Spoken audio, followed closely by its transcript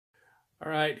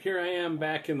All right, here I am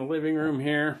back in the living room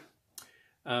here.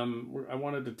 I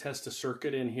wanted to test a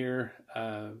circuit in here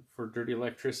for dirty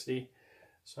electricity.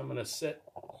 So I'm going to set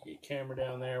the camera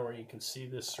down there where you can see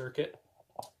this circuit.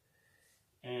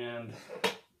 And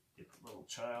get the little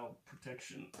child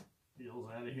protection deals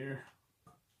out of here.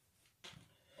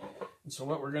 And so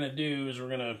what we're going to do is we're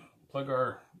going to plug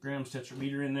our Graham-Stetzer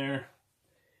meter in there.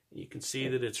 You can see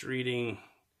that it's reading,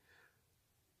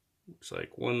 looks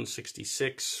like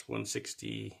 166,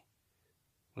 160,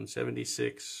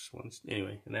 176,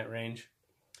 anyway, in that range.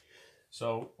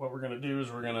 So what we're going to do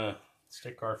is we're going to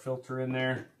stick our filter in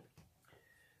there.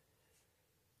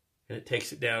 And it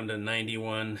takes it down to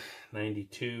 91,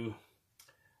 92.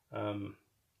 I'm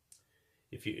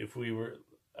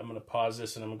going to pause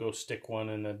this and I'm going to go stick one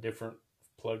in a different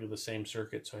plug of the same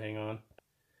circuit, so hang on.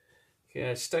 Okay,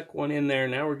 I stuck one in there.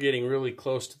 Now we're getting really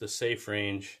close to the safe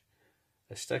range.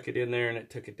 I stuck it in there and it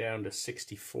took it down to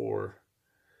 64.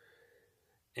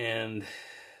 And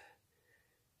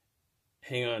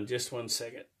hang on just one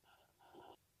second.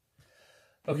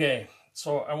 Okay,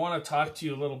 so I want to talk to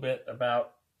you a little bit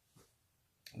about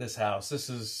this house. This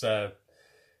is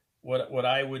what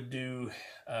I would do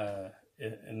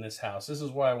in this house. This is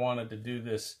why I wanted to do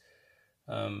this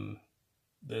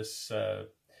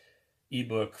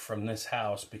ebook from this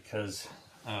house, because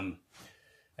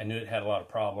I knew it had a lot of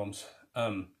problems.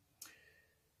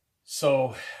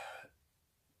 So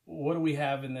what do we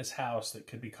have in this house that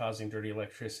could be causing dirty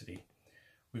electricity?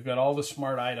 We've got all the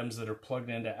smart items that are plugged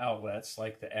into outlets,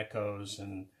 like the Echoes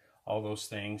and all those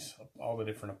things, all the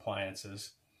different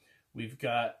appliances. We've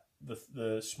got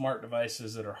the smart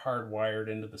devices that are hardwired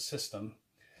into the system,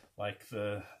 like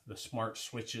the smart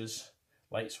switches,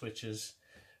 light switches,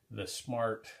 the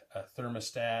smart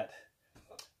thermostat.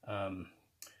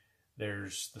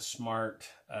 There's the smart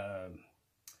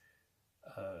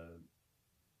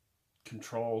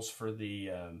controls for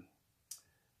the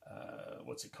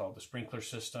what's it called, the sprinkler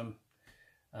system.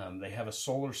 They have a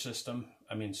solar system,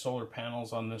 solar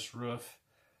panels on this roof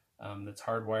that's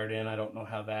hardwired in. I don't know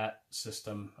how that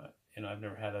system, I've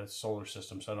never had a solar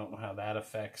system, so I don't know how that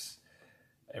affects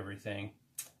everything.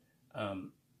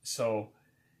 So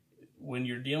when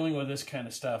you're dealing with this kind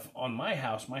of stuff, on my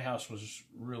house was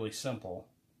really simple.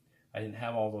 I didn't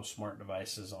have all those smart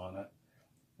devices on it.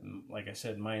 And like I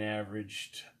said, mine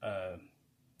averaged, on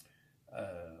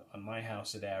my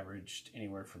house, it averaged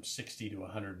anywhere from 60 to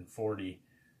 140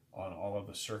 on all of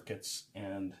the circuits,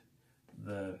 and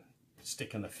the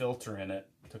sticking the filter in it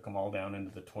took them all down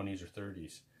into the 20s or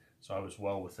 30s. So I was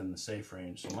well within the safe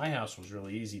range. So my house was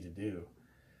really easy to do.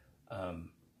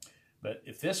 But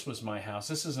if this was my house,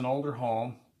 this is an older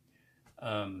home.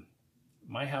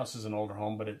 My house is an older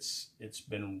home, but it's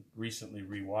been recently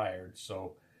rewired,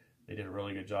 so they did a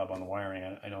really good job on the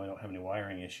wiring. I know I don't have any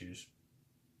wiring issues.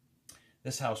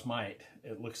 This house might.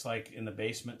 It looks like in the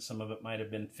basement, some of it might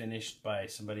have been finished by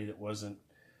somebody that wasn't,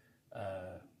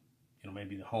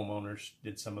 maybe the homeowners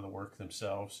did some of the work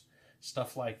themselves.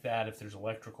 Stuff like that, if there's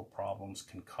electrical problems,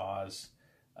 can cause,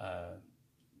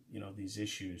 these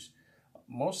issues.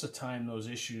 Most of the time, those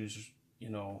issues,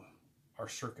 are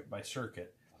circuit by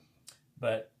circuit.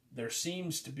 But there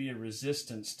seems to be a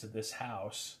resistance to this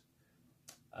house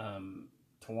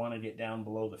to want to get down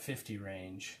below the 50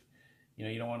 range.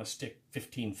 You don't want to stick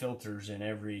 15 filters in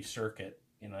every circuit.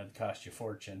 It'd cost you a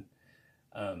fortune.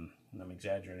 And I'm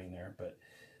exaggerating there. But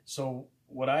so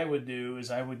what I would do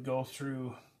is I would go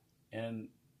through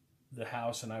the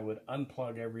house and I would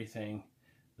unplug everything.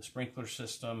 The sprinkler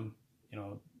system,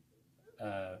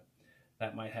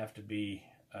 that might have to be,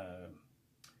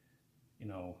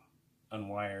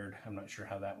 unwired. I'm not sure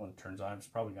how that one turns on. It's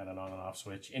probably got an on and off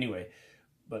switch. Anyway,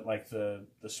 but like the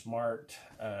smart,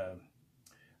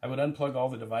 I would unplug all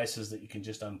the devices that you can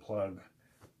just unplug,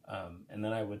 and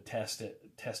then I would test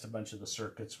a bunch of the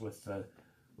circuits with the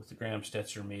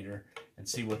Graham-Stetzer meter and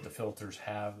see what the filters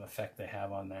effect they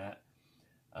have on that.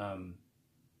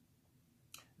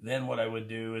 Then what I would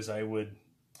do is I would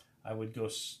go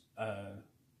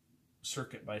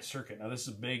circuit by circuit. Now this is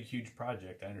a big, huge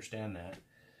project. I understand that.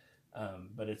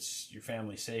 But it's your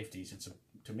family safeties.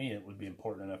 To me, it would be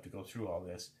important enough to go through all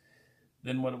this.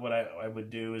 Then what I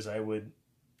would do is I would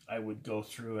go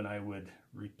through and I would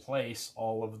replace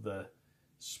all of the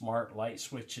smart light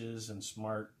switches and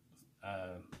smart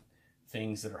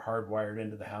things that are hardwired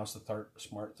into the house, the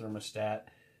smart thermostat.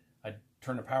 I'd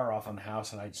turn the power off on the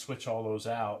house and I'd switch all those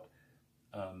out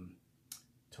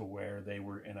to where they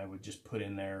were, and I would just put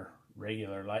in their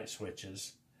regular light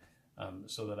switches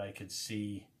so that I could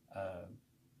see,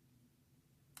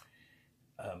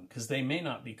 because they may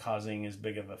not be causing as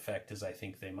big of effect as I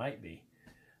think they might be.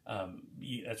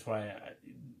 That's why,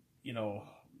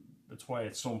 that's why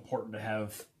it's so important to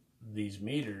have these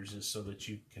meters, is so that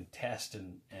you can test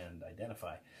and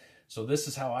identify. So this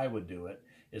is how I would do it,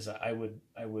 is I would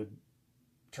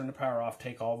turn the power off,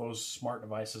 take all those smart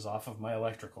devices off of my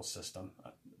electrical system,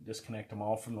 disconnect them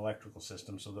all from the electrical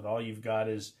system, so that all you've got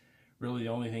is really the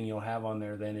only thing you'll have on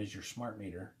there then is your smart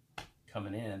meter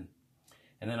coming in.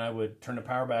 And then I would turn the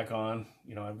power back on.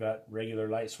 I've got regular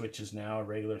light switches now, a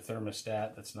regular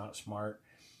thermostat that's not smart.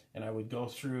 And I would go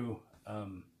through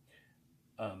and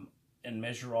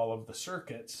measure all of the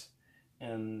circuits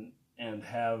and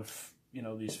have,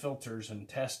 these filters and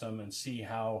test them and see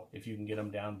if you can get them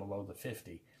down below the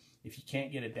 50. If you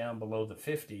can't get it down below the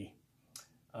 50,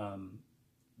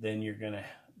 then you've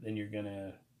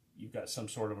got some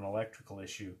sort of an electrical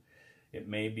issue. It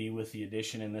may be with the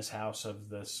addition in this house of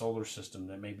the solar system.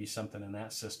 There may be something in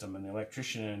that system, and the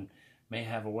electrician may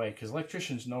have a way, because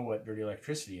electricians know what dirty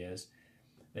electricity is.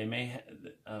 They may,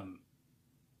 at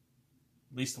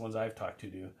least the ones I've talked to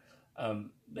do,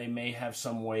 they may have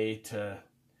some way to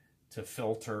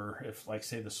filter if, like,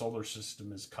 say, the solar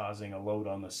system is causing a load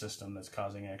on the system that's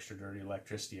causing extra dirty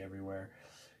electricity everywhere.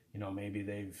 Maybe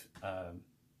they've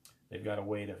got a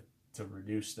way to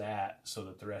reduce that so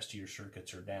that the rest of your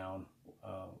circuits are down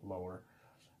lower.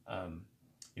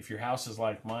 If your house is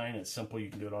like mine, it's simple. You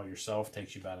can do it all yourself. It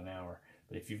takes you about an hour.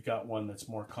 But if you've got one that's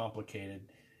more complicated,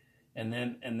 and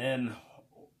then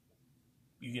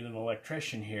you get an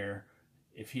electrician here,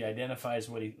 if he identifies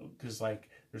because like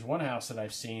there's one house that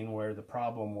I've seen where the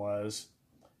problem was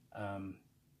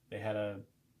they had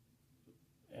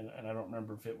and I don't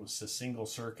remember if it was a single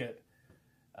circuit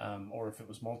or if it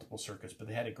was multiple circuits, but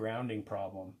they had a grounding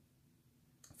problem.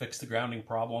 Fixed the grounding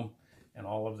problem, and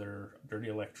all of their dirty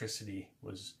electricity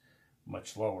was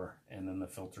much lower, and then the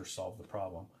filter solved the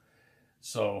problem.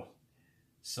 So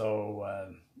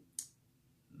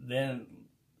then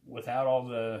without all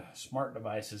the smart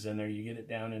devices in there, you get it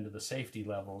down into the safety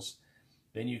levels.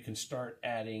 Then you can start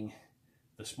adding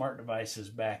the smart devices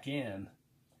back in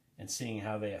and seeing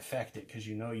how they affect it, because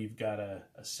you've got a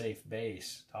safe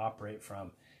base to operate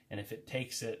from. And if it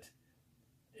takes it,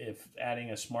 if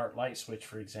adding a smart light switch,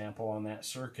 for example, on that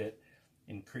circuit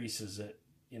increases it,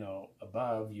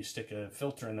 above, you stick a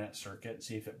filter in that circuit,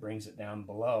 see if it brings it down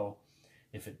below.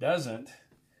 If it doesn't,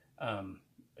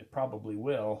 it probably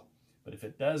will. But if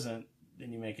it doesn't,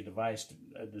 then you make a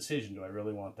decision. Do I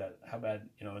really want that? How bad,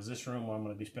 is this room where I'm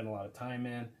going to be spending a lot of time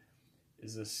in?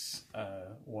 Is this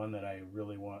one that I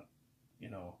really want,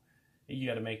 you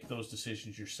got to make those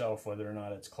decisions yourself, whether or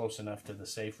not it's close enough to the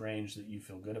safe range that you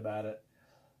feel good about it.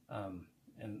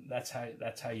 And that's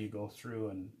how you go through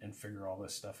and figure all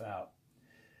this stuff out.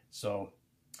 So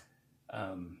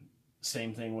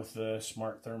same thing with the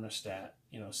smart thermostat,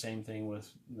 same thing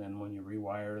with then when you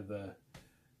rewire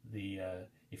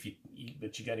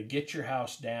but you got to get your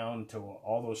house down to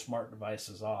all those smart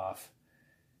devices off,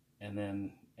 and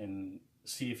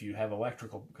see if you have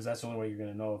electrical, because that's the only way you're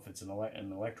going to know if it's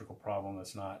an electrical problem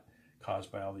that's not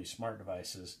caused by all these smart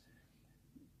devices.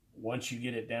 Once you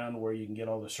get it down where you can get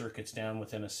all the circuits down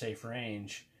within a safe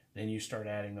range, then you start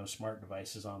adding those smart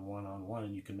devices on one,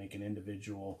 and you can make an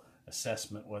individual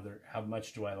assessment how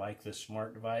much do I like this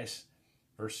smart device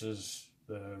versus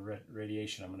the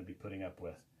radiation I'm going to be putting up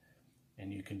with.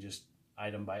 And you can just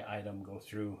item by item go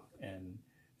through and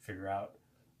figure out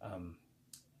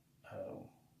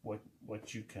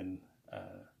what you can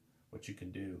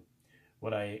do.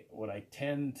 What I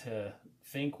tend to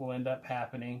think will end up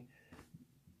happening,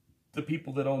 the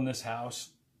people that own this house,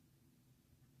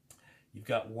 you've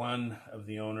got one of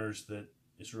the owners that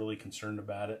is really concerned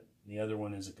about it. The other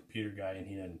one is a computer guy, and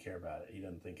he doesn't care about it. He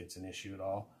doesn't think it's an issue at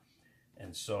all.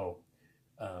 And so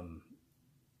I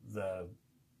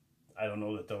don't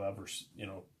know that they'll ever,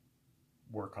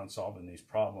 work on solving these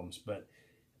problems. But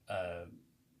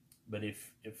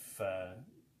if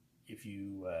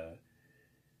you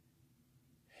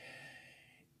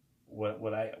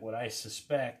what I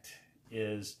suspect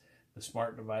is the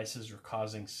smart devices are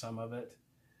causing some of it.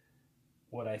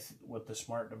 What the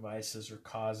smart devices are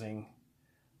causing,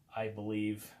 I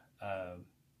believe,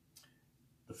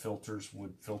 the filters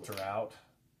would filter out.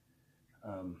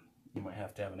 You might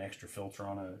have to have an extra filter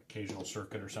on an occasional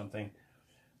circuit or something.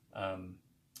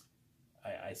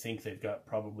 I think they've got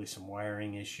probably some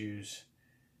wiring issues,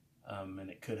 and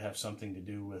it could have something to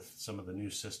do with some of the new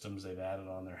systems they've added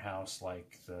on their house,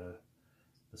 like the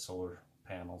solar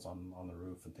panels on the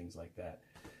roof and things like that.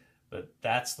 But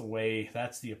that's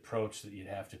the approach that you'd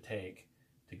have to take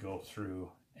to go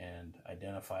through and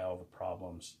identify all the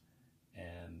problems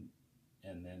and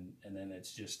and then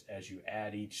it's just as you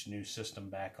add each new system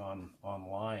back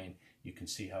online, you can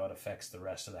see how it affects the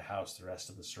rest of the house, the rest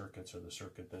of the circuits, or the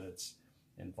circuit that it's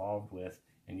involved with,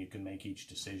 and you can make each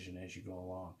decision as you go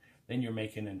along. Then you're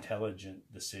making intelligent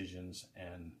decisions,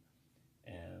 and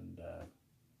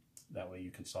that way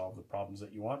you can solve the problems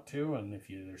that you want to, and if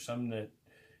there's some that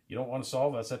you don't want to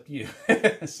solve, that's up to you.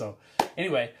 So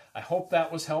anyway, I hope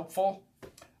that was helpful.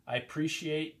 I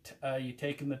appreciate you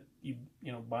taking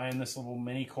buying this little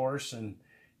mini course and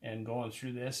going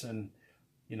through this, and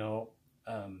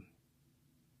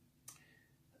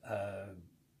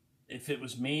if it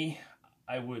was me,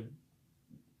 I would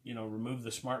remove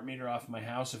the smart meter off my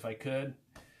house if I could.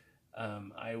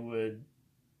 I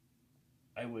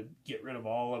would get rid of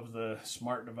all of the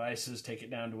smart devices, take it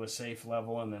down to a safe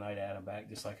level, and then I'd add them back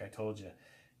just like I told you.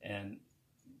 And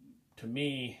to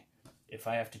me, if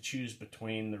I have to choose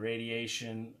between the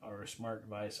radiation or a smart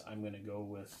device, I'm going to go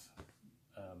with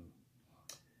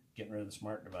getting rid of the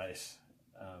smart device,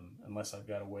 unless I've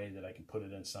got a way that I can put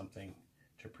it in something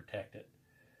to protect it.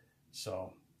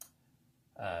 So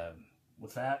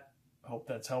with that, I hope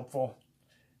that's helpful,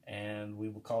 and we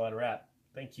will call that a wrap.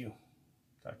 Thank you.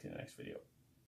 Talk to you in the next video.